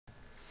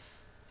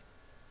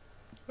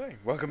Hey,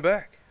 welcome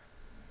back.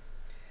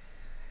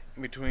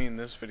 In between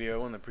this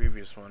video and the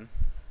previous one,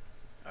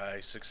 I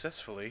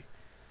successfully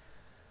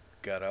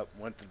got up,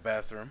 went to the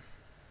bathroom,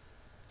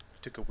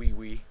 took a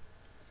wee-wee.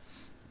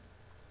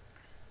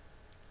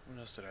 What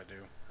else did I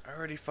do? I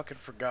already fucking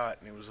forgot,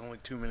 and it was only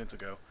 2 minutes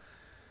ago.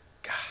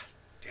 God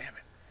damn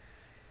it.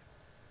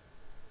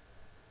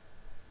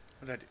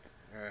 What did I do?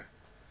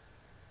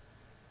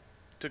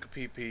 Took a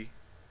pee-pee.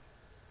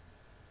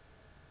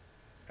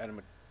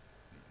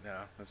 No,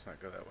 let's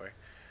not go that way.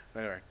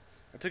 Anyway,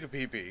 I took a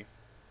pee-pee,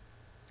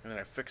 and then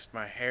I fixed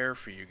my hair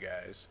for you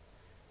guys,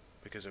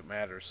 because it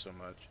matters so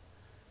much.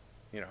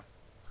 You know,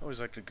 I always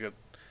like to get...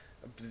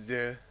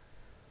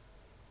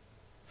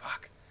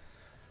 Fuck.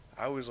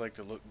 I always like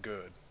to look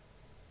good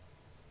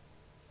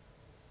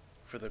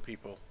for the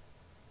people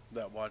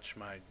that watch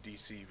my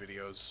DC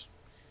videos.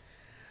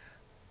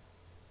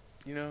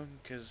 You know,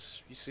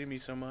 because you see me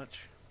so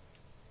much.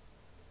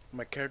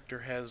 My character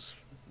has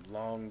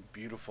long,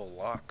 beautiful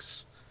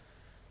locks.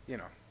 You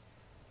know,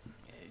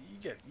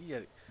 you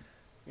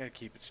gotta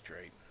keep it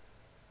straight.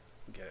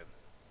 You gotta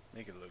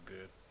make it look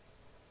good.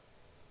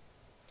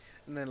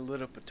 And then a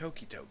little up a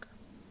toki toke.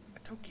 A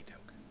toki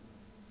toke.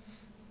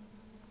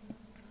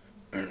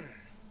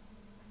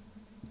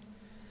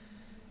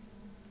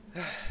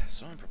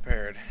 So I'm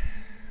prepared.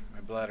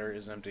 My bladder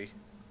is empty.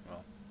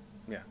 Well,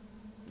 yeah,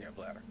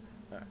 bladder.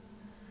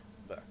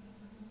 But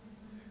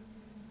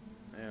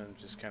and I'm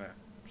just kind of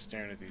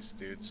staring at these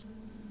dudes.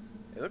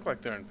 They look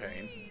like they're in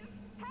pain.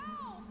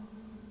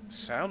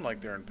 Sound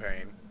like they're in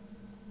pain.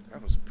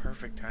 That was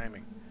perfect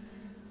timing.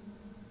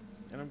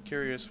 And I'm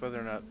curious whether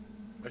or not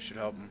I should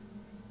help them.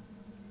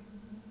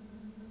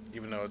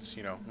 Even though it's,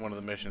 you know, one of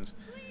the missions.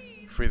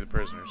 Free the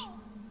prisoners.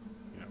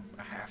 You know,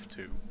 I have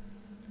to.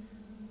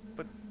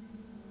 But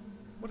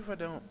what if I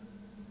don't?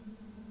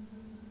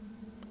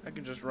 I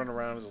can just run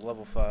around as a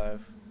level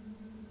 5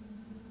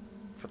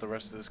 for the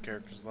rest of this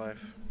character's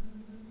life.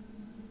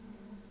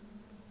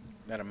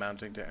 Not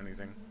amounting to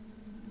anything.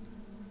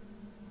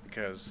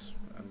 Because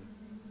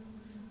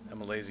I'm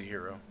a lazy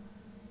hero.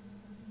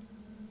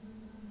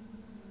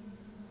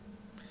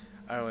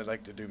 I only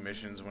like to do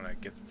missions when I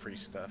get free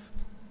stuff.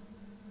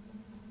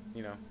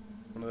 You know,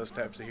 one of those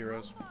types of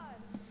heroes.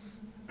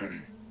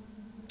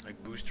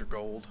 Like booster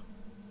gold.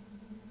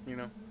 You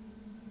know?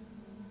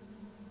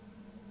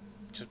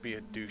 Just be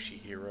a douchey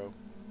hero.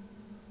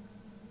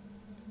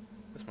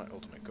 That's my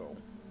ultimate goal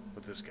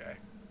with this guy.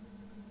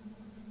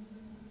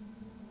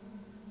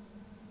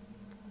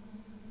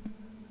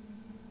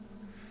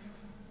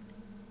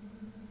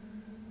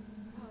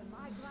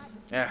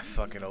 Ah,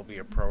 fuck it, I'll be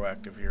a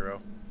proactive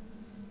hero.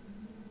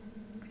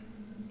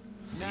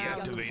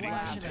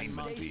 Deactivating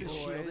containment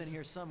field in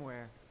here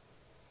somewhere.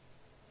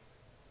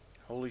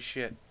 Holy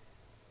shit.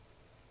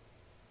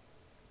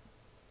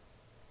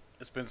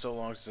 It's been so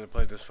long since I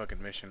played this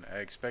fucking mission. I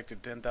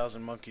expected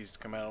 10,000 monkeys to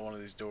come out of one of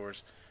these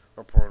doors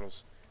or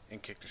portals and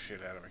kick the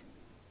shit out of me.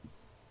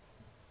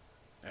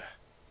 Ah,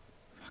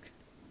 fuck.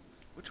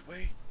 Which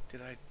way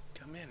did I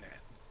come in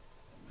at?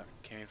 I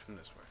came from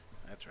this way.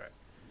 That's right.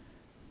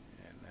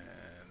 And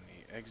then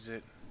the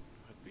exit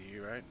would be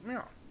right.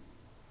 Meow.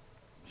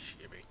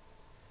 Shibby.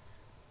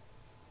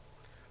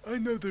 I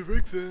know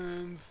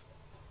directions.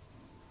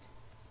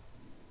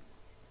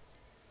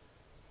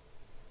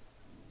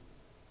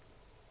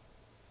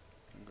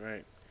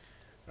 Great.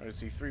 I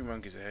see 3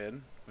 monkeys ahead,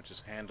 which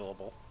is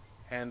handleable.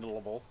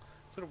 Handleable.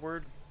 Is it a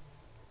word?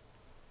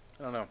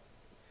 I don't know.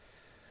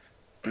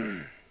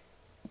 I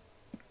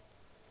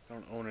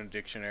don't own a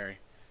dictionary.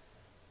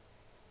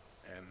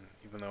 And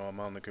even though I'm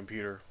on the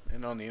computer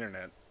and on the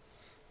internet,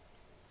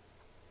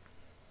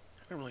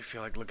 I don't really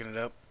feel like looking it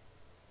up.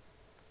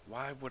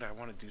 Why would I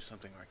want to do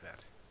something like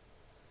that?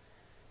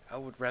 I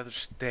would rather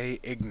stay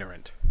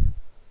ignorant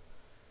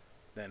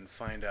than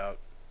find out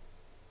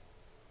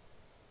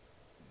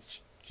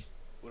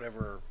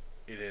whatever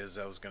it is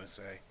I was going to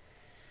say.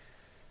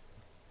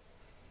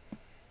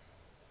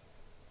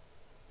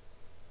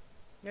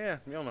 Yeah,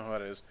 y'all know how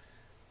it is.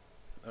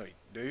 Oh,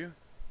 do you?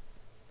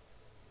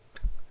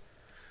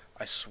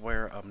 I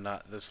swear I'm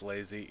not this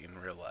lazy in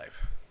real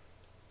life.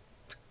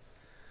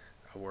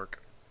 I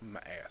work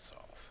my ass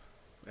off.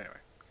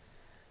 Anyway.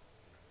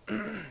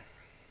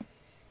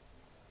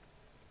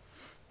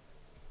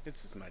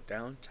 This is my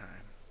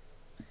downtime.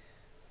 I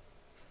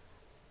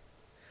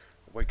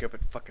wake up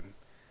at fucking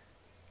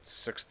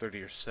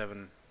 6:30 or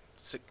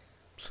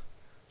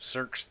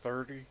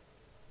 6:30.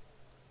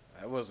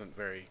 That wasn't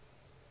very,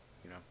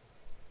 you know.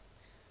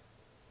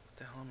 What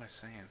the hell am I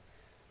saying?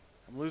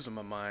 I'm losing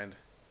my mind.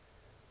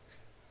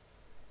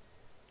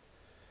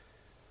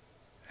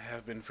 I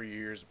have been for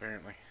years,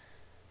 apparently.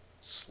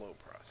 Slow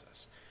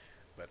process.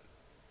 But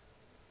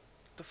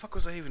what the fuck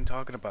was I even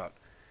talking about?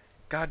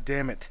 God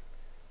damn it.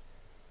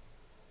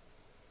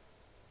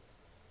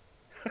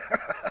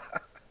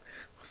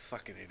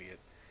 Fucking idiot.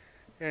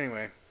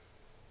 Anyway.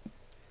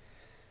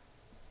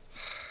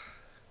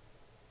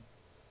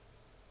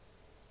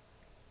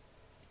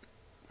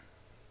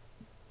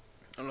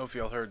 I don't know if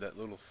y'all heard that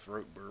little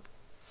throat burp.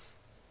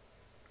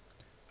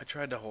 I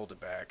tried to hold it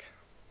back.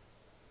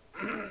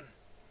 The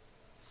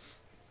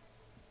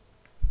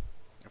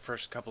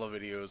first couple of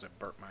videos, I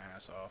burnt my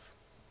ass off.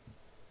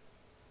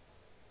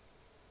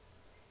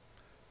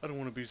 I don't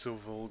want to be so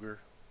vulgar,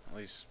 at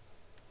least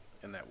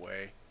in that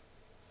way.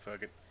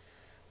 Fuck it.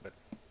 But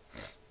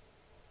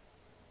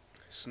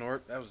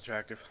snort, that was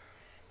attractive,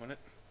 wasn't it?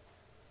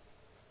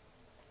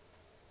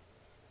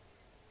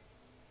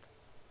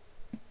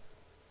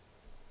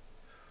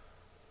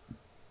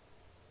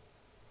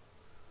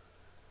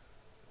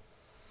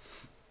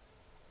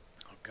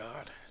 Oh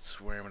God, I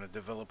swear I'm gonna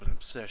develop an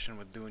obsession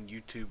with doing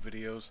YouTube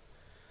videos.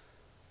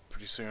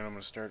 Pretty soon I'm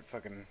gonna start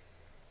fucking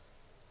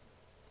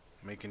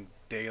making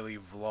daily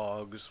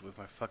vlogs with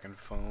my fucking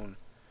phone.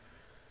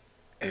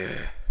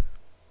 I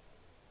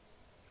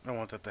don't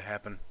want that to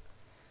happen.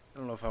 I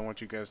don't know if I want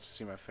you guys to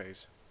see my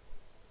face.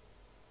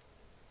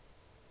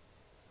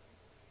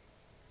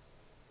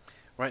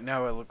 Right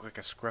now I look like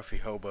a scruffy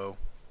hobo.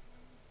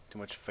 Too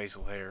much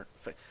facial hair.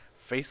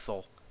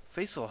 Facial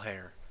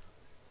hair.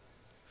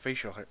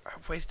 Facial hair. I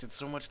wasted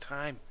so much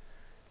time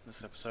in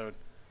this episode.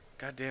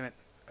 God damn it.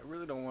 I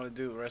really don't want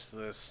to do the rest of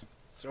this.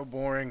 So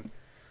boring.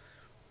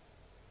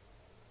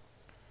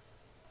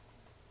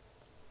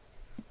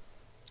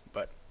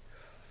 But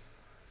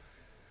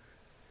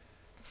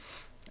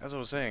as I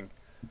was saying,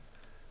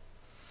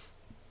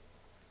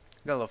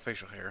 got a little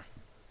facial hair.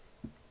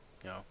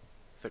 You know,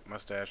 thick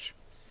mustache.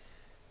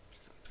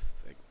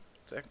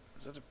 Thick?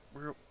 Is that the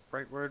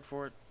right word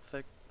for it?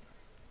 Thick?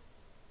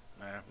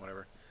 Nah,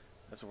 whatever.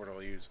 That's the word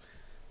I'll use.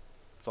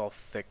 It's all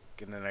thick,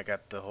 and then I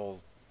got the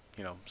whole,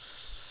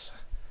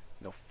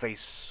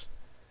 face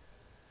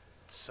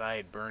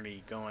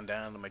sideburny going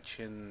down to my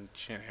chin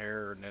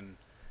hair, and then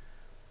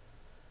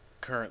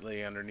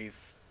currently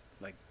underneath,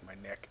 like, my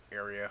neck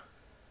area,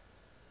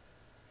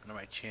 under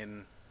my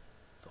chin,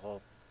 it's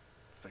all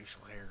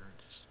facial hair.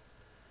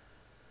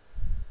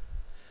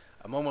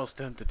 I'm almost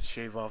tempted to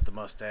shave off the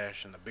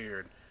mustache and the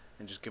beard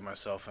and just give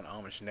myself an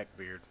Amish neck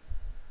beard.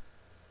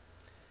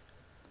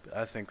 But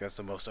I think that's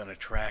the most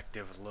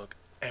unattractive look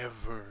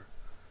ever.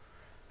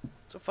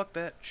 So fuck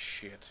that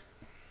shit.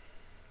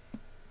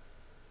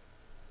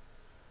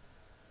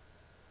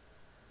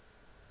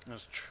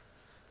 Let's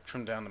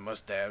trim down the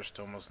mustache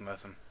to almost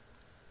nothing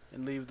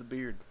and leave the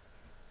beard,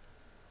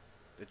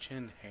 the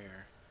chin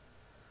hair.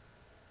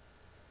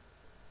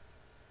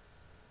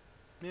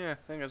 Yeah, I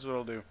think that's what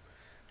I'll do.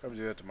 Probably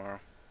do that tomorrow.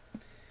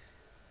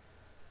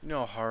 You know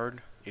how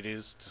hard it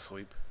is to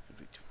sleep?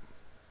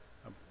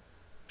 I'm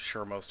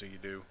sure most of you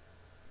do.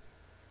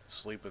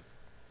 Sleep with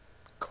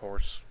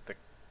coarse, thick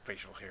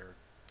facial hair.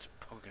 Just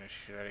poking the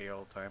shit out of you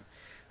all the time.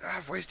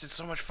 I've wasted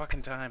so much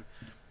fucking time.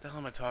 What the hell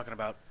am I talking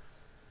about?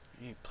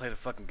 You need to play the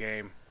fucking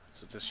game.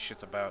 That's what this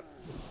shit's about.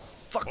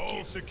 Fuck you.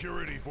 All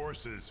security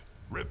forces,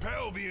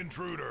 repel the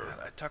intruder.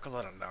 God, I talk a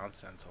lot of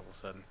nonsense all of a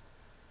sudden.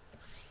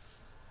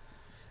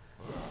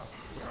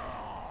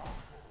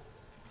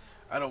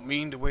 I don't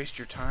mean to waste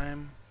your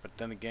time, but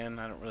then again,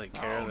 I don't really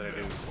care that I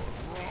do.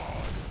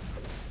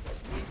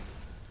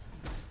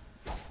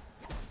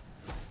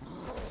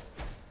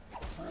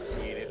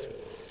 Eat it.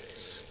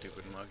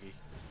 Stupid monkey.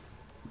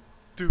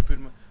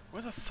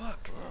 Where the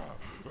fuck?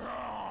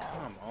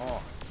 Come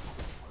on.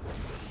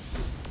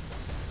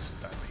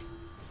 Stop me.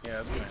 Yeah,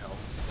 that's gonna help.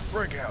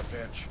 Break out,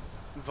 bitch.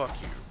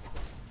 Fuck you.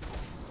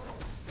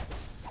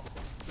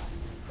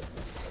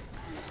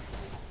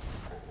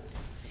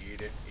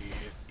 Eat it,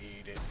 eat it,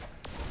 eat it.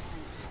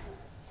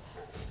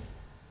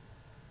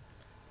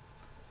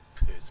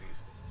 Pussies.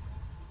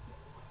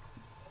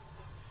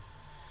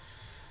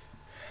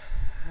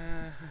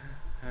 Where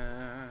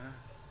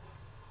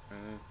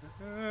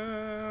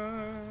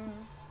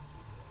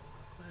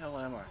the hell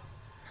am I?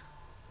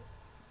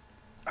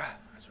 Ah,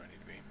 that's where I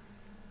need to be.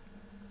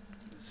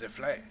 The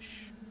Flash.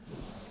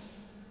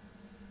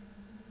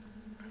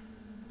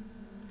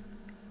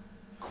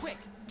 Quick,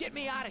 get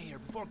me out of here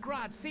before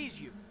Grod sees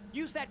you.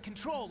 Use that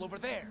control over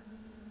there.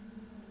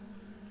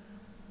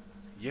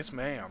 Yes,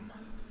 ma'am.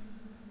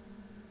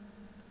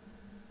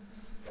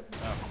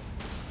 Oh.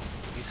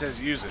 He says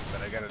use it,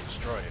 but I gotta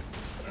destroy it.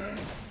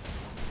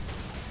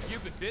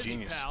 You've been busy,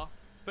 Genius. pal.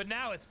 But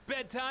now it's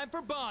bedtime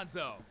for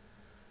Bonzo.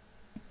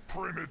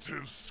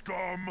 Primitive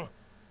scum,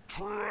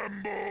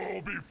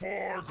 tremble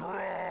before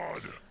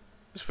Grod.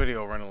 This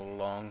video ran a little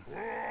long.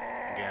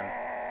 Again.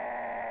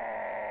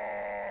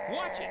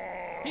 Watch it.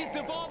 He's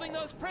devolving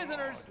those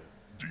prisoners.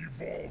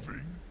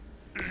 Devolving,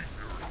 ignorant,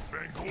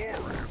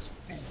 vainglorious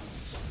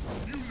fools.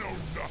 You know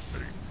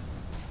nothing.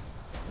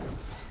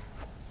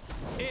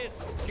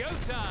 It's go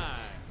time.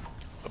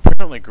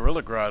 Apparently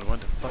Gorilla Grod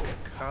went to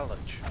fucking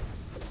college.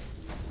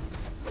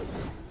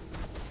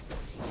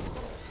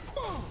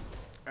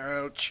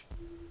 Ouch.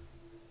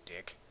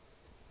 Dick.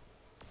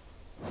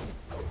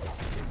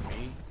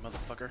 Me,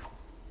 motherfucker.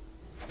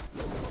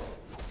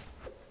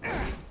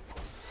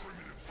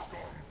 Primitive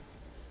scum.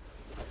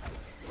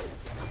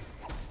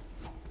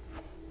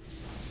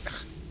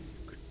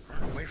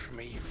 Run away from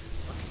me, you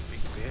fucking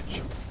big bitch.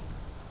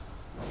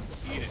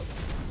 Eat it.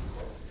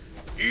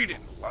 Eat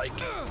it like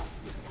it.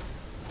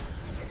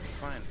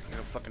 fine. I'm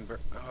gonna fucking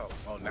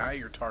oh, now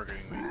you're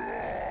targeting me.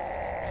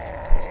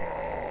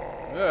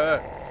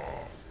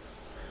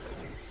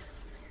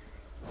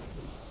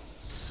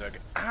 Suck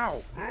it.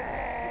 Ow!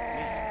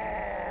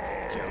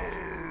 Get off.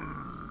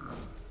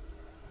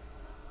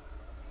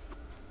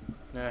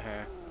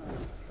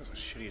 That's the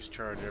shittiest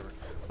charge ever.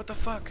 What the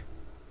fuck?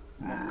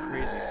 That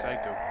crazy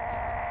psycho.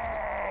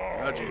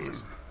 Oh,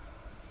 Jesus.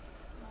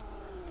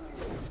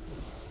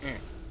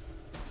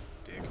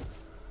 Dick.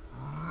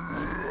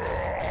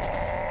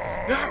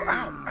 No!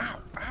 Ow! Ow!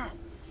 Ow!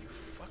 You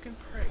fucking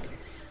prick.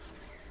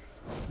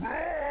 He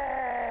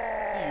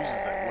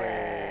uses that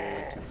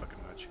way too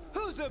fucking much.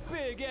 Who's a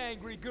big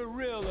angry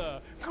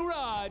gorilla?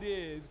 Grod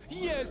is.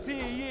 Yes, he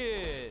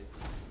is.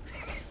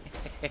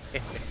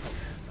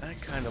 I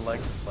kind of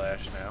like the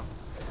Flash now.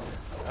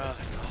 Oh,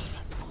 that's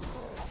awesome.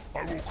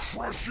 I will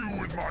crush you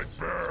with my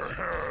bare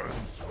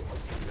hands.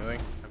 Really?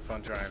 Have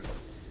fun trying.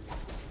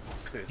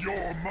 Piss.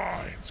 Your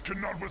minds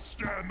cannot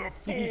withstand the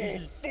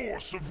full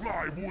force of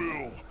my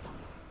will.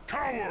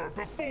 Cower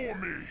before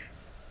me.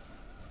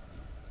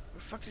 Where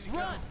the fuck did he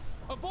Run!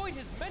 Avoid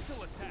his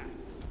mental attack.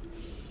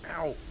 go?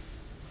 Ow!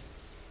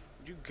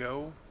 Did you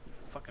go, you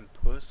fucking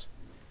puss?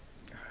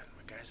 God,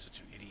 my guy's such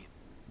an idiot.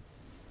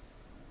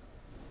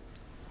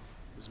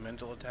 His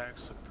mental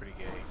attacks look pretty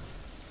gay.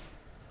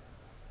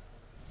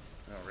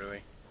 Oh,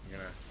 really? You're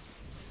gonna...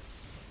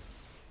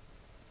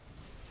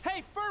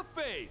 Hey,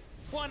 Furface!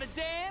 Wanna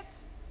dance?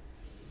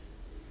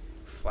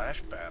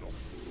 Flash battle.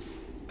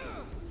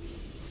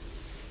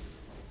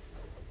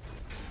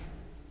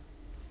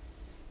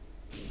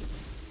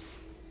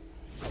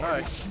 I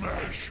will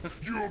smash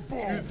your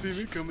bones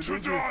see me coming, to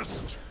don't you?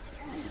 dust.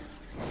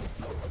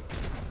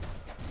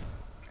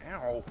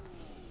 Ow.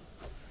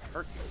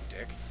 Hurt you,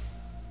 dick.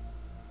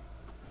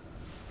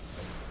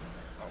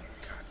 Oh,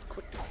 God.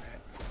 Quit doing that,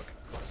 you fucking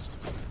puss.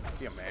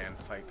 Be a man.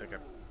 Fight like a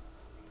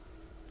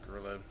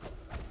gorilla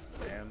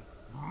man.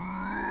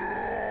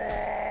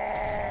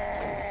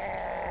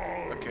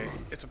 Okay,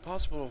 it's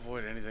impossible to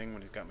avoid anything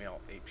when he's got me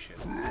all ape shit.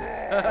 Funny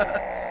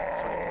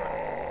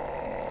part.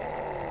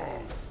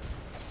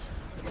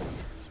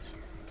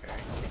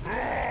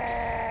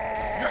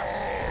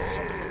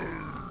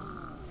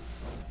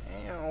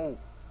 Ow!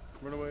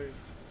 Run away.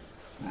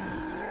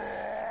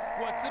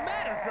 What's the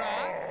matter,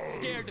 Grod?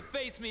 Scared to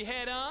face me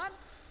head on?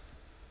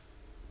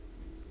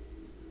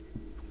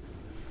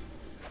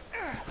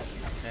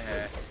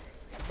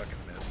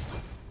 Fucking missed.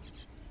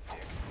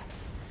 Dick.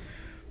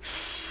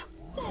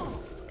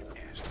 Fucking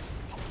ass.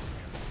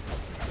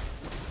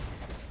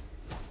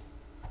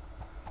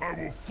 I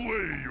will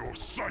flay your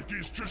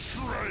psyches to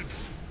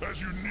shreds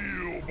as you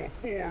kneel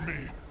before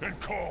me and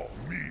call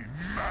me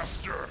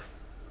master.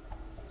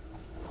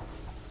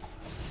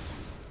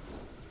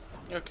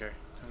 Okay,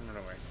 I'm run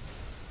away.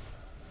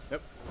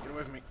 Nope, get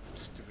away from me.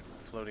 Stupid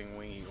floating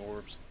wingy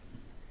orbs.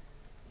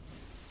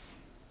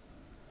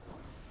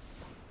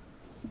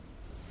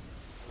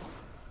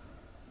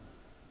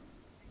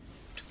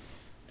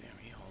 Damn,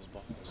 he hauls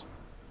balls.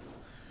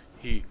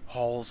 He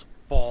hauls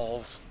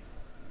balls.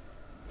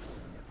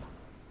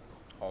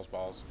 Hauls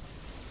balls.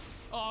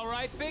 All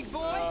right, big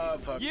boy.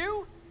 Fuck.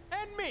 You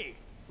and me.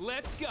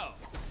 Let's go.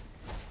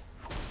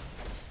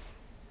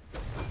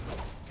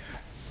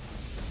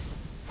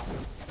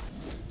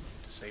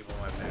 Disable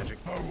my magic.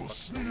 I will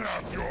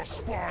snap your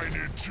spine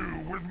in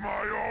two with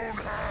my own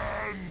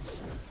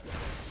hands.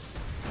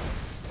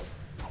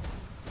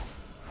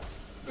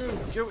 Ooh,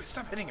 get away.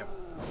 Stop hitting him.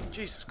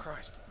 Jesus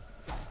Christ.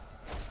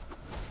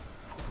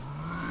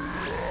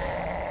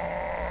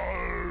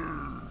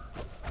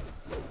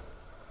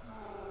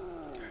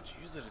 God,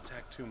 you use that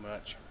attack too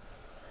much.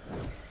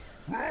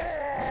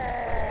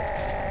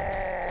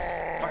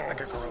 Fight like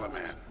a gorilla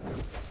man.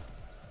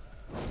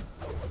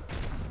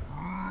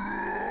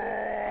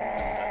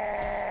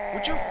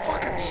 Would you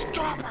fucking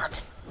stop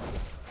it?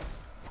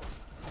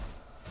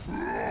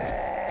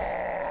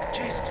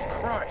 Jesus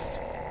Christ.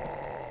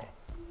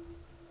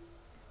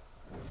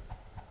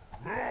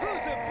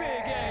 Who's a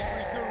big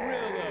angry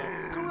gorilla?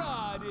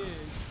 Grod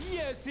is.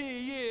 Yes,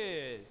 he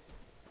is.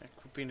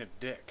 Quit being a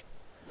dick.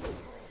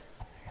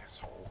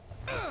 Asshole.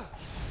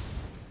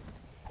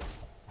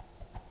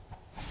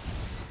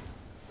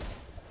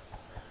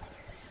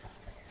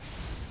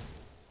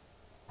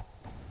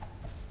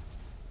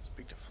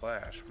 Speak to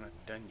Flash. We're not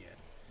done yet.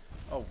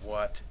 Oh,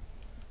 what?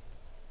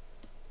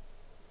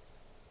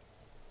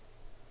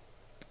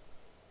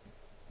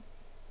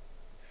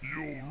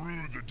 You'll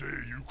rue the day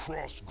you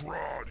crossed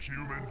Grod,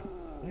 human.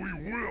 We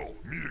will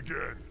meet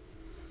again.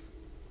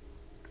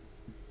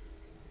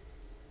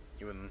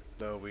 Even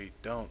though we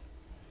don't.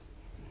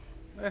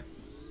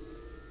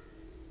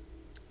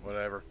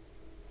 Whatever.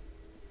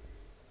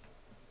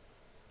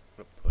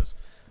 What a puss.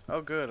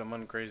 Oh good, I'm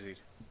uncrazied.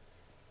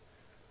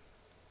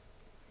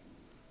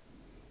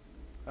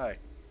 Hi.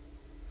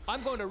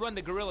 I'm going to run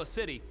to Gorilla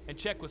City and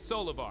check with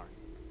Solivar.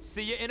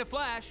 See ya in a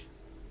flash.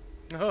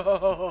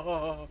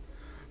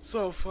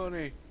 So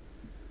funny.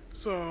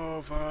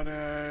 So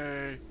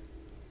funny.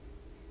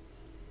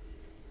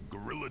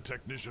 Gorilla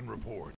technician report.